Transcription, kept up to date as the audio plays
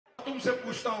तुमसे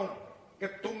पूछता हूं कि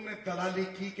तुमने दलाली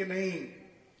की कि नहीं?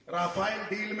 राफेल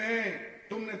डील में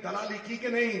तुमने दलाली की कि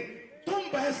नहीं? तुम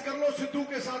बहस कर लो सिद्धू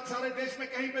के साथ सारे देश में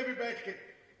कहीं पे भी बैठ के।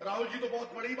 राहुल जी तो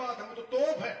बहुत बड़ी बात है, वो तो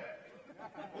तोप है,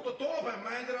 वो तो तोप है।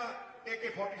 मैं जरा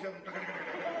AK-47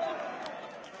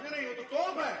 नहीं, वो तो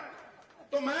तोप है।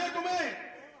 तो मैं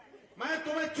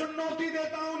तुम्हें चुनौती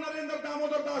देता हूं, नरेंद्र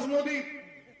दामोदर दास मोदी,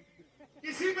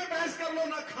 इसी पे बहस कर लो।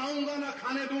 ना खाऊंगा ना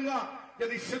खाने दूंगा।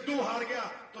 यदि सिद्धू हार गया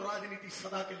तो राजनीति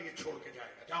सदा के लिए छोड़ के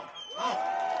जाएगा। जाओ आओ।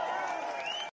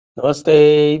 नमस्ते,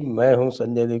 मैं हूं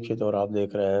संजय दीक्षित और आप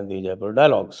देख रहे हैं दी जयपुर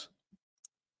डायलॉग्स।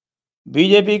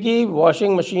 बीजेपी की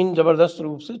वॉशिंग मशीन जबरदस्त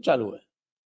रूप से चालू है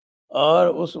और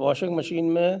उस वॉशिंग मशीन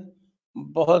में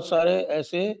बहुत सारे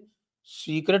ऐसे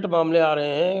सीक्रेट मामले आ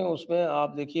रहे हैं। उसमें आप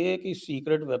देखिए कि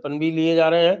सीक्रेट वेपन भी लिए जा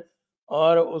रहे हैं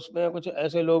और उसमें कुछ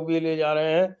ऐसे लोग भी लिए जा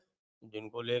रहे हैं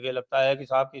जिनको लेके लगता है कि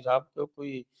साहब तो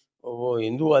कोई वो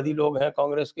हिंदूवादी लोग हैं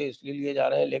कांग्रेस के, इसलिए लिए जा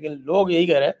रहे हैं। लेकिन लोग यही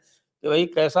कह रहे हैं कि भाई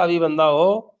कैसा भी बंदा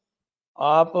हो,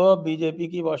 आप बीजेपी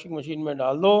की वॉशिंग मशीन में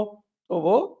डाल दो तो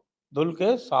वो धुल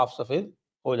के साफ सफेद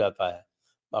हो जाता है।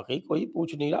 बाकी कोई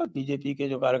पूछ नहीं रहा। बीजेपी के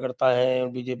जो कार्यकर्ता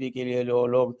हैं, बीजेपी के लिए जो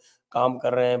लोग काम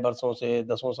कर रहे हैं बरसों से,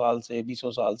 10 साल से, 20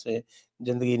 साल से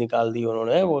जिंदगी निकाल दी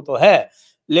उन्होंने, वो तो है।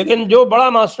 लेकिन जो बड़ा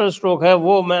मास्टर स्ट्रोक है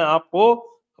वो मैं आपको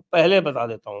पहले बता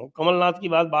देता हूँ। कमलनाथ की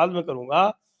बात बाद में करूंगा,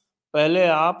 पहले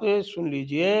आप सुन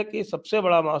लीजिए कि सबसे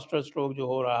बड़ा मास्टर स्ट्रोक जो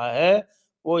हो रहा है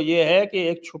वो ये है कि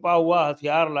एक छुपा हुआ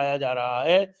हथियार लाया जा रहा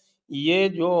है। ये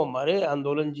जो हमारे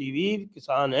आंदोलनजीवी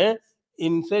किसान हैं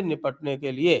इनसे निपटने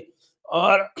के लिए,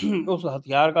 और उस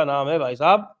हथियार का नाम है भाई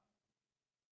साहब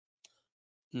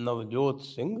नवजोत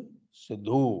सिंह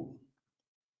सिद्धू।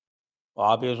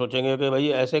 आप ये सोचेंगे कि भाई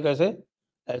ऐसे कैसे,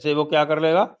 ऐसे वो क्या कर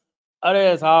लेगा?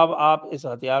 अरे साहब, आप इस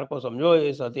हथियार को समझो।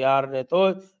 इस हथियार ने तो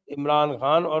इमरान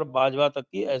खान और बाजवा तक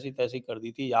की ऐसी तैसी कर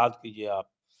दी थी, याद कीजिए आप।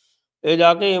 ये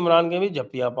जाके इमरान के भी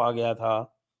झप्पियां पा गया था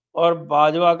और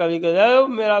बाजवा का भी कह जाए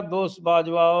मेरा दोस्त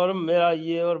बाजवा और मेरा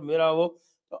ये और मेरा वो।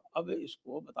 तो अब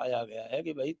इसको बताया गया है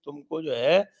कि भाई तुमको जो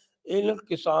है इन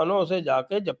किसानों से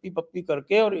जाके जप्पी पप्पी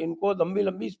करके और इनको लंबी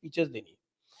लंबी स्पीचेस देनी।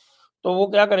 तो वो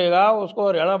क्या करेगा, उसको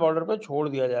हरियाणा बॉर्डर पे छोड़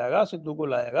दिया जाएगा, सिद्धू को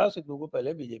लाएगा, सिद्धू को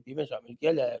पहले बीजेपी में शामिल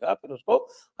किया जाएगा, फिर उसको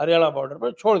हरियाणा बॉर्डर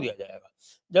पर छोड़ दिया जाएगा।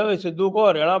 जब इस सिद्धू को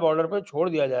हरियाणा बॉर्डर पर छोड़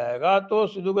दिया जाएगा तो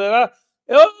सिद्धू कहेगा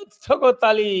ठोको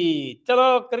ताली,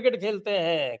 चलो क्रिकेट खेलते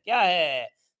हैं, क्या है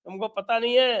तुमको पता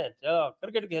नहीं है, चलो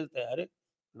क्रिकेट खेलते हैं। अरे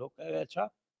लोग कहेंगे अच्छा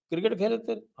क्रिकेट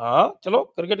खेलते हैं, हाँ चलो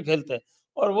क्रिकेट खेलते हैं।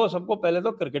 और वो सबको पहले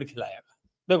तो क्रिकेट खिलाएगा।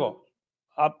 देखो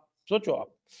आप सोचो आप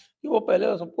कि वो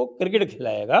पहले सबको क्रिकेट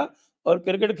खिलाएगा और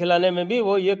क्रिकेट खिलाने में भी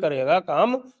वो ये करेगा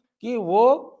काम कि वो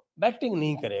बैटिंग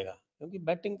नहीं करेगा, क्योंकि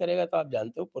बैटिंग करेगा तो आप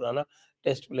जानते हो पुराना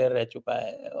टेस्ट प्लेयर रह चुका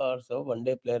है और सब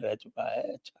वनडे प्लेयर रह चुका है,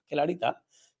 अच्छा खिलाड़ी था।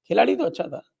 खिलाड़ी तो अच्छा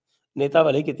था, नेता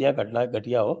भले कितना घटना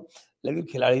घटिया हो, लेकिन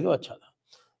खिलाड़ी तो अच्छा था।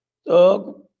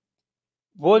 तो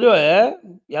वो जो है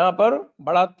यहाँ पर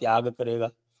बड़ा त्याग करेगा।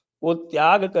 वो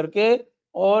त्याग करके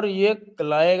और ये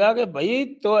लाएगा कि भाई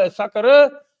तो ऐसा कर,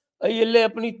 ये ले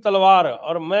अपनी तलवार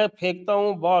और मैं फेंकता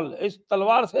हूँ बॉल, इस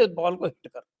तलवार से बॉल को हिट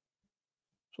कर।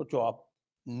 सोचो आप,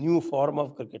 न्यू फॉर्म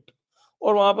ऑफ क्रिकेट।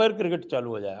 और वहां पर क्रिकेट चालू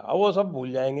हो जाएगा। वो सब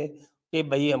भूल जाएंगे कि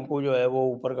भाई हमको जो है वो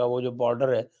ऊपर का वो जो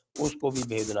बॉर्डर है उसको भी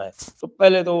भेजना है। तो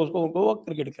पहले तो उसको उनको वो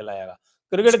क्रिकेट खिलाएगा।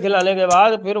 क्रिकेट खिलाने के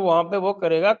बाद फिर वहां पे वो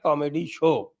करेगा कॉमेडी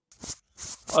शो,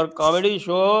 और कॉमेडी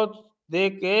शो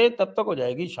देख के तब तक हो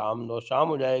जाएगी शाम। दो शाम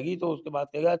हो जाएगी तो उसके बाद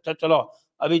कहेगा अच्छा चलो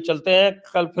अभी चलते हैं,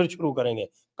 कल फिर शुरू करेंगे,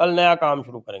 कल नया काम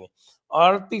शुरू करेंगे।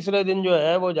 और तीसरे दिन जो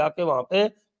है वो जाके वहां पे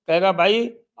कहेगा भाई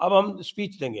अब हम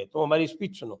स्पीच देंगे तो हमारी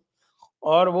स्पीच सुनो।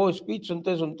 और वो स्पीच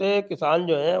सुनते सुनते किसान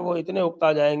जो है वो इतने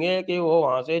उकता जाएंगे कि वो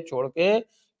वहां से छोड़ के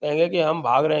कहेंगे कि हम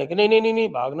भाग रहे हैं, कि नहीं नहीं नहीं नहीं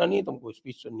भागना नहीं, तुमको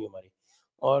स्पीच सुननी है हमारी।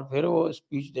 और फिर वो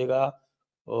स्पीच देगा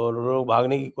और लोग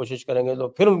भागने की कोशिश करेंगे तो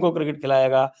फिर उनको क्रिकेट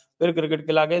खिलाएगा। फिर क्रिकेट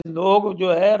खिला के लोग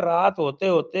जो है रात होते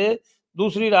होते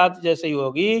दूसरी रात जैसे ही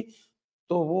होगी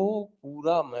तो वो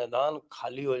पूरा मैदान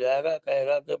खाली हो जाएगा,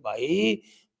 कहेगा कि भाई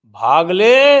भाग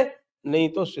ले नहीं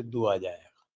तो सिद्धू आ जाएगा।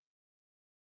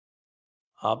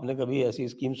 आपने कभी ऐसी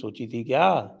स्कीम सोची थी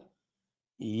क्या?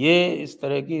 ये इस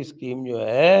तरह की स्कीम जो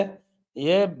है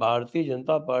ये भारतीय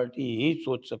जनता पार्टी ही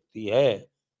सोच सकती है।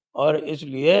 और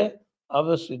इसलिए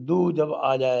अब सिद्धू जब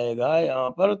आ जाएगा यहाँ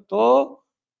पर तो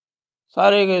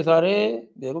सारे के सारे,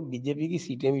 देखो बीजेपी की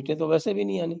सीटें वीटें तो वैसे भी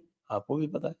नहीं आनी, आपको भी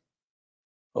पता है।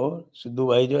 और सिद्धू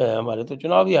भाई जो है हमारे तो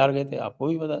चुनाव भी हार गए थे, आपको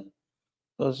भी पता है।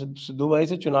 तो सिद्धू भाई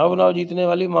से चुनाव जीतने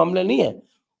वाली मामले नहीं है।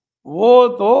 वो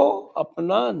तो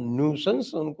अपना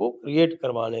न्यूसेंस उनको क्रिएट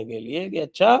करवाने के लिए कि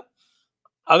अच्छा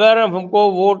अगर हमको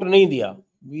वोट नहीं दिया,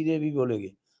 बीजेपी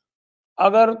बोलेगी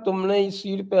अगर तुमने इस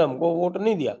सीट पे हमको वोट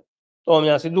नहीं दिया तो हम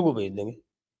यहाँ सिद्धू को भेज देंगे।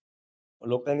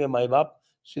 लोग कहेंगे माई बाप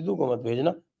सिद्धू को मत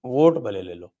भेजना, वोट भले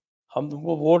ले लो, हम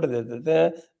तुमको वोट दे देते हैं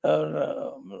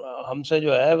और हमसे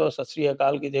जो है वो सत श्री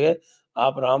अकाल की जगह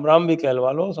आप राम राम भी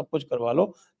कहलवा लो, सब कुछ करवा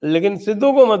लो, लेकिन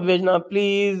सिद्धू को मत भेजना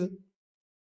प्लीज।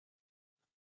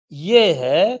 ये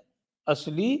है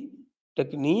असली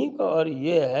टेक्निक और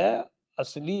ये है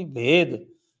असली भेद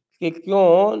कि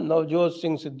क्यों नवजोत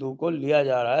सिंह सिद्धू को लिया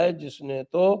जा रहा है, जिसने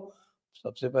तो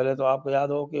सबसे पहले तो आपको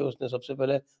याद हो कि उसने सबसे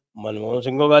पहले मनमोहन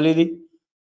सिंह को गाली दी,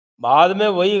 बाद में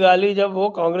वही गाली जब वो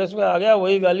कांग्रेस में आ गया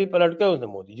वही गाली पलट के उसने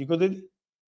मोदी जी को दे दी।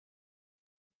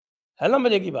 है ना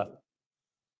मजे की बात?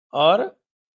 और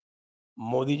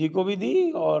मोदी जी को भी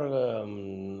दी और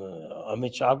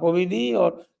अमित शाह को भी दी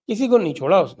और किसी को नहीं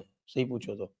छोड़ा उसने, सही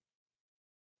पूछो तो।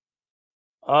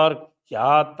 और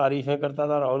क्या तारीफें करता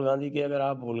था राहुल गांधी की, अगर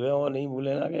आप भूल गए हो, नहीं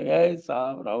भूले ना, कि गए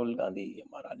साहब राहुल गांधी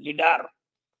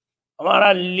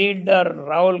हमारा लीडर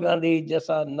राहुल गांधी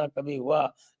जैसा न कभी हुआ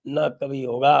न कभी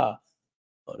होगा।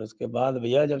 और उसके बाद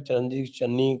भैया जब चरणजीत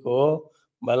चन्नी को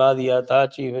बना दिया था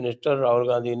चीफ मिनिस्टर राहुल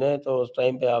गांधी ने, तो उस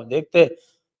टाइम पे आप देखते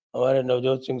हमारे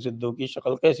नवजोत सिंह सिद्धू की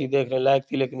शक्ल कैसी देखने लायक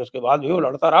थी, लेकिन उसके बाद भी वो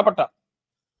लड़ता रहा पट्टा।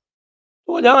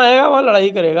 तो वो जहाँ आएगा वहाँ लड़ाई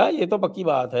करेगा, ये तो पक्की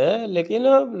बात है, लेकिन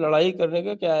लड़ाई करने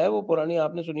का क्या है, वो पुरानी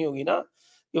आपने सुनी होगी ना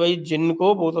कि भाई जिन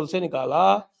को बोतल से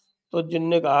निकाला तो जिन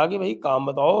ने कहा कि भाई काम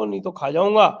बताओ नहीं तो खा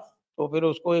जाऊंगा, तो फिर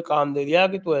उसको एक काम दे दिया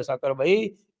कि तू ऐसा कर भाई,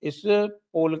 इस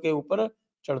पोल के ऊपर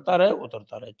चढ़ता रहे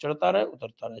उतरता रहे, चढ़ता रहे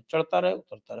उतरता रहे, चढ़ता रहे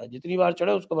उतरता रहे, जितनी बार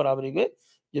चढ़े उसको बराबरी पे,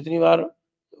 जितनी बार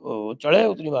चढ़े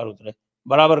उतनी बार उतरे,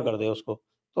 बराबर कर दे उसको।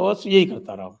 तो बस यही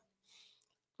करता रहा।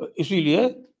 तो इसीलिए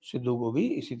सिद्धू को भी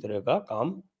इसी तरह का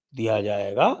काम दिया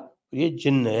जाएगा। ये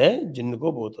जिन्न है, जिन्न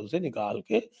को बोतल से निकाल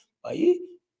के भाई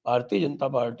भारतीय जनता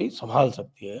पार्टी संभाल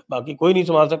सकती है, बाकी कोई नहीं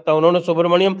संभाल सकता। उन्होंने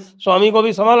सुब्रमण्यम स्वामी को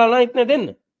भी संभाला ना इतने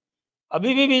दिन,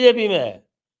 अभी भी बीजेपी में है,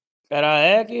 कह रहा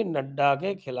है कि नड्डा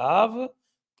के खिलाफ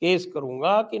केस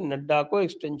करूंगा कि नड्डा को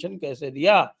एक्सटेंशन कैसे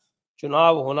दिया,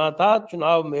 चुनाव होना था,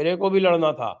 चुनाव मेरे को भी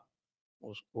लड़ना था,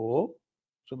 उसको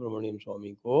सुब्रमण्यम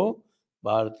स्वामी को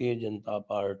भारतीय जनता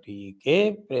पार्टी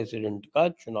के प्रेसिडेंट का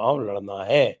चुनाव लड़ना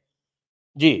है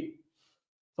जी।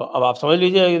 तो अब आप समझ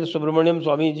लीजिए, यदि सुब्रमण्यम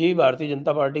स्वामी जी भारतीय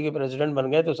जनता पार्टी के प्रेसिडेंट बन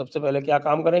गए तो सबसे पहले क्या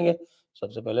काम करेंगे?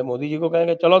 सबसे पहले मोदी जी को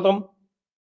कहेंगे चलो तुम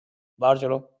बाहर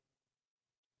चलो।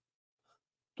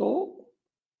 तो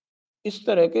इस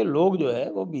तरह के लोग जो है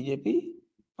वो बीजेपी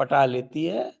पटा लेती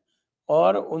है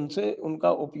और उनसे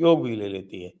उनका उपयोग भी ले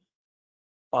लेती है।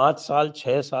 5 साल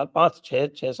 6 साल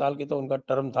 5-6 साल की तो उनका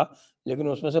टर्म था, लेकिन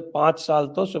उसमें से 5 साल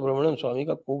तो सुब्रमण्यम स्वामी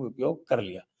का खूब उपयोग कर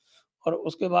लिया और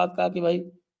उसके बाद कहा कि भाई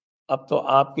अब तो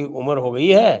आपकी उम्र हो गई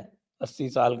है, 80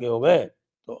 साल के हो गए,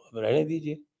 तो अब रहने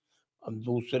दीजिए। अब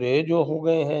दूसरे जो हो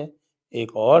गए हैं,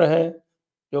 एक और हैं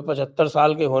जो 75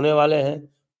 साल के होने वाले हैं,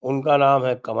 उनका नाम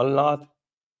है कमलनाथ।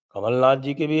 कमलनाथ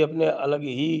जी के भी अपने अलग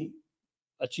ही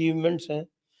अचीवमेंट्स हैं,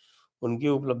 उनकी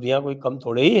उपलब्धियां कोई कम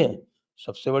थोड़े ही हैं।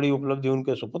 सबसे बड़ी उपलब्धि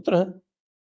उनके सुपुत्र हैं।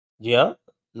 जी हाँ,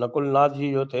 नकुल नाथ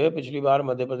जी जो थे पिछली बार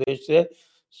मध्य प्रदेश से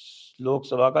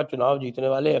लोकसभा का चुनाव जीतने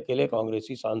वाले अकेले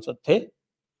कांग्रेसी सांसद थे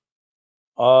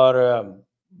और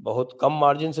बहुत कम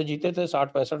मार्जिन से जीते थे,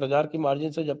 60-65 हज़ार की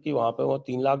मार्जिन से, जबकि वहाँ पे वो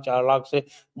 3 लाख 4 लाख से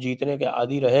जीतने के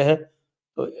आदी रहे हैं।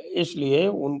 तो इसलिए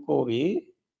उनको भी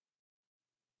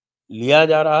लिया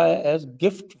जा रहा है एज़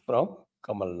गिफ्ट फ्रॉम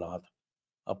कमलनाथ।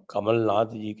 अब कमलनाथ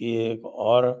जी की एक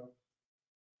और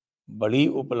बड़ी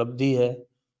उपलब्धि है,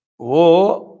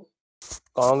 वो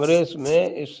कांग्रेस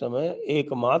में इस समय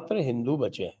एकमात्र हिंदू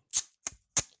बचे हैं।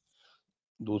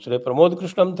 दूसरे प्रमोद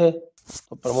कृष्णम थे,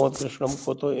 तो प्रमोद कृष्णम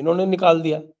को तो इन्होंने निकाल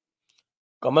दिया।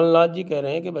 कमलनाथ जी कह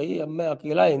रहे हैं कि भाई अब मैं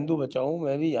अकेला हिंदू बचा हूं,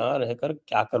 मैं भी यहाँ रहकर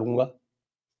क्या करूंगा।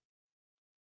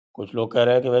 कुछ लोग कह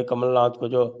रहे हैं कि भाई कमलनाथ को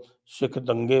जो सिख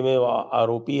दंगे में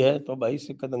आरोपी है, तो भाई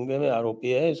सिख दंगे में आरोपी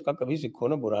है, इसका कभी सिखों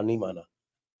ने बुरा नहीं माना।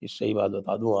 इस सही बात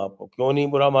बता दूं आपको क्यों नहीं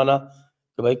बुरा माना,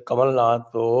 कि भाई कमलनाथ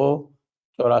तो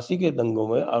 84 के दंगों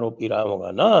में आरोपी रहा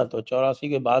होगा ना, तो 84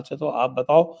 के बाद से तो आप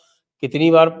बताओ कितनी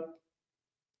बार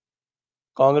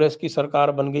कांग्रेस की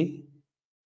सरकार बन गई,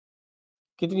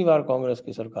 कितनी बार कांग्रेस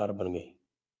की सरकार बन गई।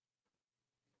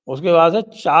 उसके बाद से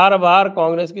 4 बार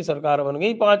कांग्रेस की सरकार बन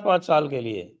गई 5-5 साल के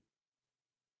लिए।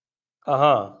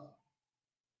 कहाँ?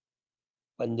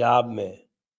 पंजाब में।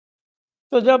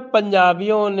 तो जब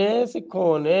पंजाबियों ने,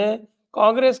 सिखों ने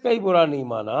कांग्रेस का ही बुरा नहीं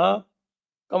माना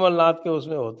कमलनाथ के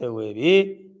उसमें होते हुए भी,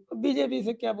 तो बीजेपी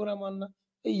से क्या बुरा मानना।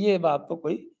 तो ये बात तो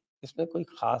कोई, इसमें कोई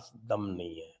खास दम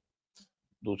नहीं है।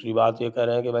 दूसरी बात ये कह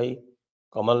रहे हैं कि भाई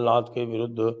कमलनाथ के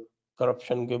विरुद्ध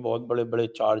करप्शन के बहुत बड़े बड़े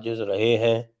चार्जेस रहे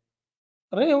हैं,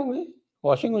 रहे होंगे,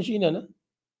 वॉशिंग मशीन है ना,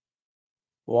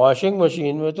 वॉशिंग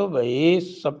मशीन में तो भाई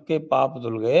सबके पाप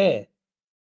धुल गए।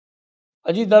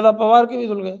 अजीत दादा पवार के भी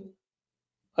धुल गए,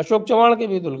 अशोक चव्हाण के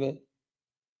भी धुल गए।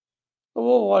 तो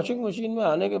वो वॉशिंग मशीन में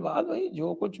आने के बाद भाई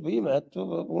जो कुछ भी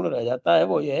महत्वपूर्ण रह जाता है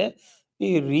वो ये है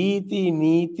कि रीति,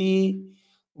 नीति,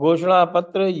 घोषणा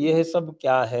पत्र यह सब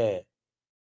क्या है?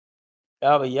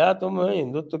 क्या भैया तुम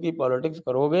हिंदुत्व की पॉलिटिक्स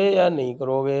करोगे या नहीं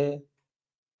करोगे?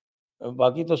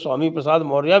 बाकी तो स्वामी प्रसाद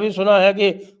मौर्य भी सुना है कि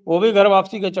वो भी घर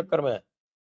वापसी के चक्कर में है।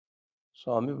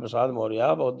 स्वामी प्रसाद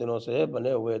मौर्य बहुत दिनों से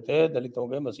बने हुए थे दलितों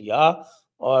के मसीहा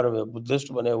और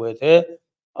बुद्धिस्ट बने हुए थे।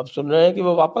 अब सुन रहे हैं कि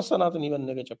वो वापस सनातनी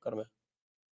बनने के चक्कर में।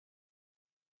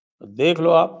 तो देख लो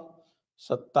आप,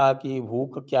 सत्ता की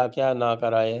भूख क्या-क्या ना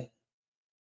कराए।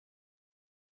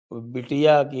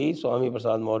 बिटिया की स्वामी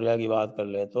प्रसाद मौर्य की बात कर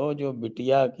लें तो जो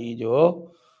बिटिया की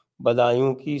जो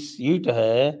बदायूं की सीट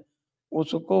है,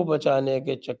 उसको बचाने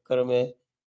के चक्कर में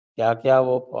क्या-क्या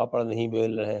वो पापड़ नहीं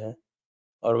बेल रहे हैं।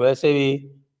 और वैसे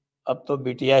भी अब तो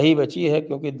बिटिया ही बची है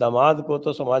क्योंकि दामाद को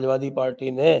तो समाजवादी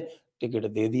पार्टी ने टिकट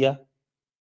दे दिया।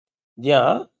 जी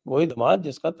हाँ, वही दामाद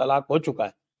जिसका तलाक हो चुका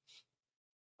है।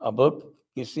 अब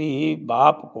किसी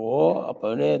बाप को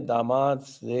अपने दामाद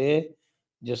से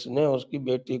जिसने उसकी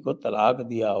बेटी को तलाक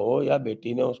दिया हो या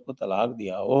बेटी ने उसको तलाक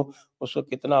दिया हो, उसको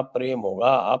कितना प्रेम होगा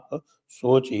आप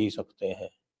सोच ही सकते हैं।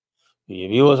 ये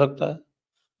भी हो सकता है।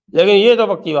 लेकिन ये तो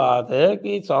पक्की बात है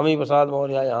कि स्वामी प्रसाद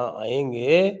मौर्य यहाँ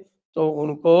आएँगे तो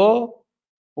उनको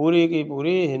पूरी की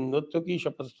पूरी हिंदुत्व की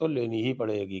शपथ तो लेनी ही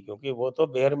पड़ेगी क्योंकि वो तो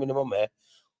बेयर मिनिमम है।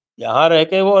 यहाँ रह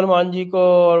के वो हनुमान जी को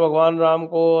और भगवान राम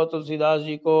को और तुलसीदास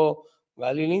जी को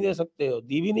गाली नहीं दे सकते,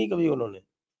 दी भी नहीं कभी उन्होंने,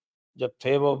 जब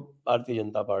थे वो भारतीय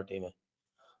जनता पार्टी में।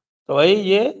 तो भाई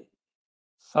ये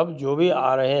सब जो भी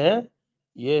आ रहे हैं,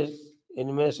 ये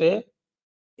इनमें से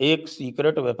एक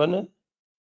सीक्रेट वेपन है,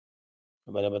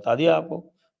 तो मैंने बता दिया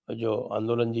आपको, जो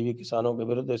आंदोलनजीवी किसानों के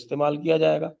विरुद्ध इस्तेमाल किया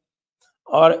जाएगा।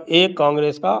 और एक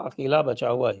कांग्रेस का अकेला बचा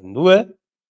हुआ हिंदू है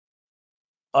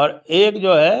और एक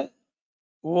जो है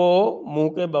वो मुँह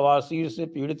के बवासीर से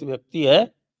पीड़ित व्यक्ति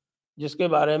है, जिसके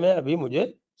बारे में अभी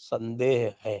मुझे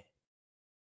संदेह है।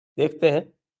 देखते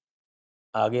हैं,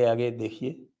 आगे-आगे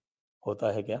देखिए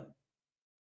होता है क्या।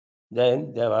 जय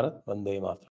हिंद, जय भारत, वंदे मातरम।